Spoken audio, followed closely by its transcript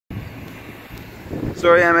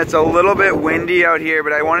Sorry, it's a little bit windy out here,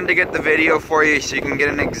 but I wanted to get the video for you so you can get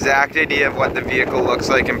an exact idea of what the vehicle looks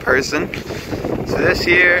like in person. So this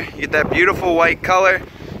here, you get that beautiful white color,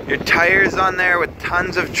 your tires on there with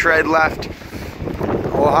tons of tread left.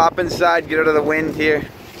 We'll hop inside, get out of the wind here.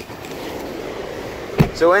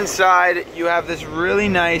 So inside, you have this really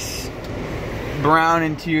nice brown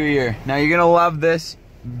interior. Now you're gonna love this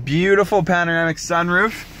beautiful panoramic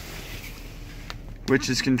sunroof, which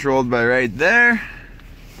is controlled by right there.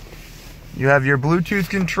 You have your Bluetooth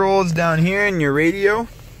controls down here and your radio.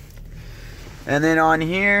 And then on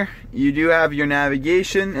here, you do have your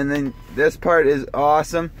navigation, and then this part is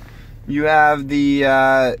awesome. You have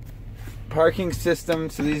the parking system,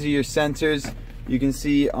 so these are your sensors. You can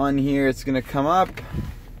see on here, it's gonna come up.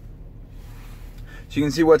 So you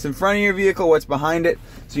can see what's in front of your vehicle, what's behind it,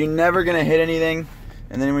 so you're never gonna hit anything.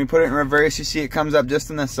 And then when we put it in reverse, you see it comes up just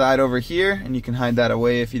on the side over here, and you can hide that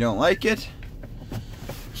away if you don't like it.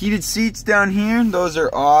 Heated seats down here, those are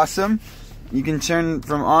awesome. You can turn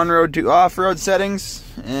from on-road to off-road settings,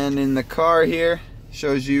 and in the car here,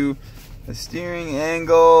 shows you the steering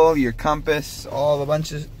angle, your compass, all a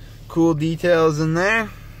bunch of cool details in there.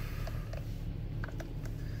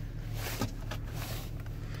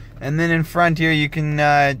 And then in front here, you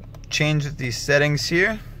can change these settings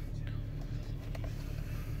here.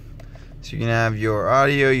 So you can have your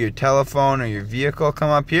audio, your telephone, or your vehicle come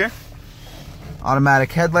up here.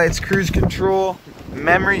 Automatic headlights, cruise control,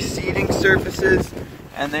 memory seating surfaces,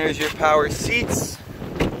 and there's your power seats.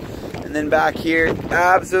 And then back here,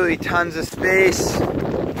 absolutely tons of space. These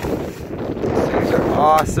things are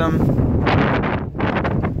awesome.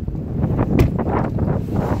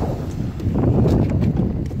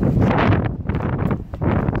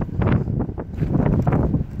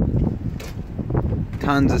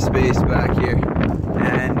 Tons of space back here,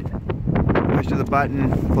 and push of the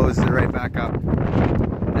button closes it right back up.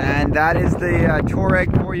 And that is the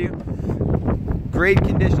Toureg for you. Great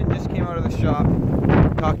condition, just came out of the shop.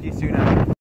 Talk to you soon, Adam.